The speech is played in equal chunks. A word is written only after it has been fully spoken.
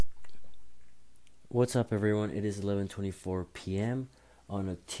What's up, everyone? It is 11:24 p.m. on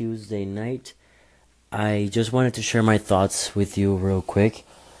a Tuesday night. I just wanted to share my thoughts with you real quick.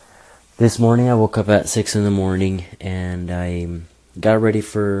 This morning, I woke up at 6 in the morning and I got ready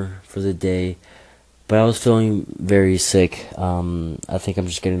for the day, but I was feeling very sick. I think I'm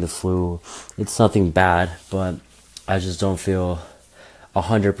just getting the flu. It's nothing bad, but I just don't feel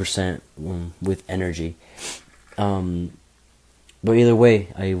 100% with energy. Um, but either way,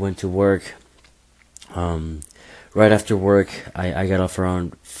 I went to work. Um, right after work, I got off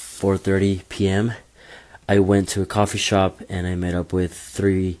around 4:30 p.m. I went to a coffee shop and I met up with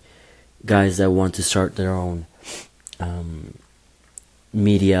three guys that want to start their own um,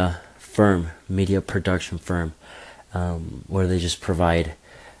 media production firm, where they just provide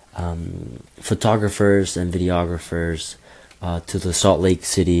photographers and videographers to the Salt Lake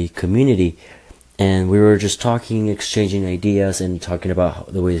City community. And we were just talking, exchanging ideas, and talking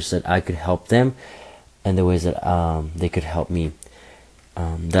about the ways that I could help them and the ways that they could help me.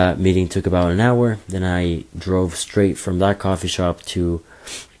 That meeting took about an hour. Then I drove straight from that coffee shop to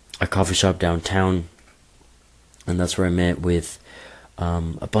a coffee shop downtown, and that's where I met with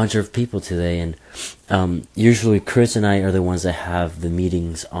a bunch of people today. And usually Chris and I are the ones that have the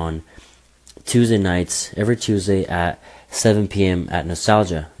meetings on Tuesday nights, every Tuesday at 7 p.m. at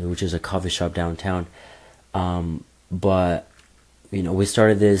Nostalgia, which is a coffee shop downtown. But we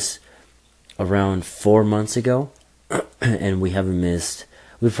started this around 4 months ago, and we haven't missed.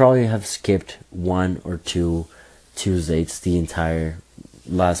 We probably have skipped one or two Tuesdays the entire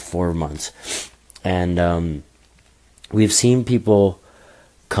last 4 months, and we've seen people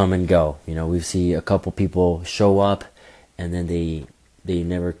come and go. We've seen a couple people show up, and then they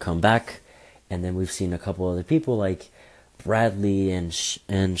never come back, and then we've seen a couple other people like Bradley and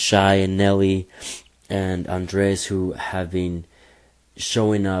Shy and Nelly and Andres, who have been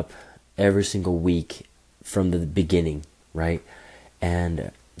showing up every single week from the beginning, right? And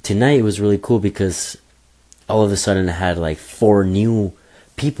tonight it was really cool because all of a sudden I had like four new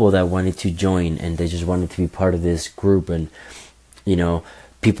people that wanted to join, and they just wanted to be part of this group. And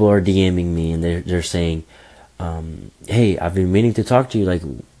people are DMing me and they're saying, hey, I've been meaning to talk to you, like,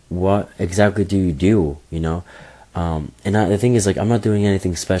 what exactly do you do? The thing is, like, I'm not doing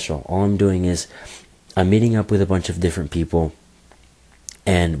anything special. All I'm doing is I'm meeting up with a bunch of different people,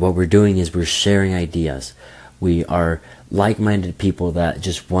 and what we're doing is we're sharing ideas. We are like-minded people that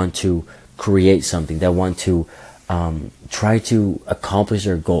just want to create something, that want to try to accomplish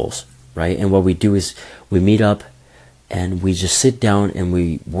their goals, right? And what we do is we meet up and we just sit down and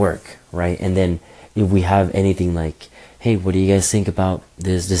we work, right? And then if we have anything like, hey, what do you guys think about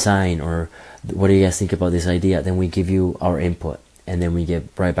this design, or what do you guys think about this idea, then we give you our input, and then we get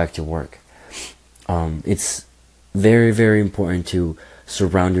right back to work. It's very, very important to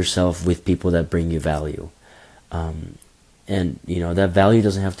surround yourself with people that bring you value. And that value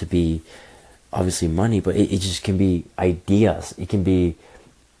doesn't have to be obviously money, but it just can be ideas. It can be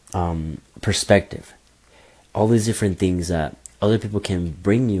perspective. All these different things that other people can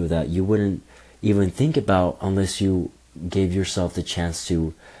bring you that you wouldn't even think about unless you gave yourself the chance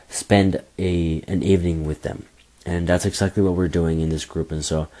to spend an evening with them. And that's exactly what we're doing in this group. And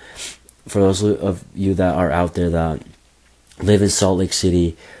so for those of you that are out there that live in Salt Lake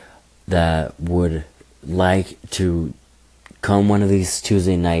City, that would like to come one of these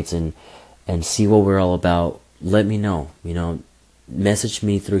Tuesday nights and see what we're all about, let me know. Message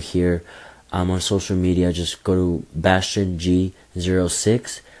me through here. I'm on social media. Just go to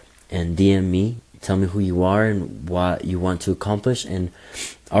BastianG06 and DM me. Tell me who you are and what you want to accomplish. And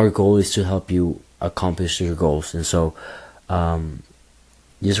our goal is to help you accomplish your goals. And so,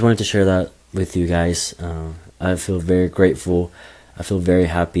 just wanted to share that with you guys. I feel very grateful. I feel very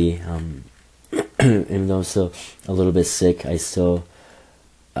happy. Even though I'm still a little bit sick,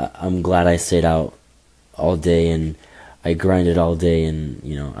 I'm glad I stayed out all day and I grinded all day, and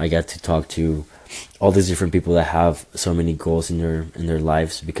I got to talk to all these different people that have so many goals in their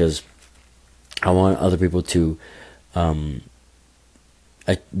lives, because I want other people to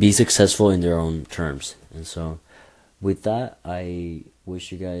be successful in their own terms. And so with that, I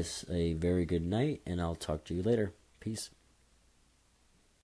wish you guys a very good night, and I'll talk to you later. Peace.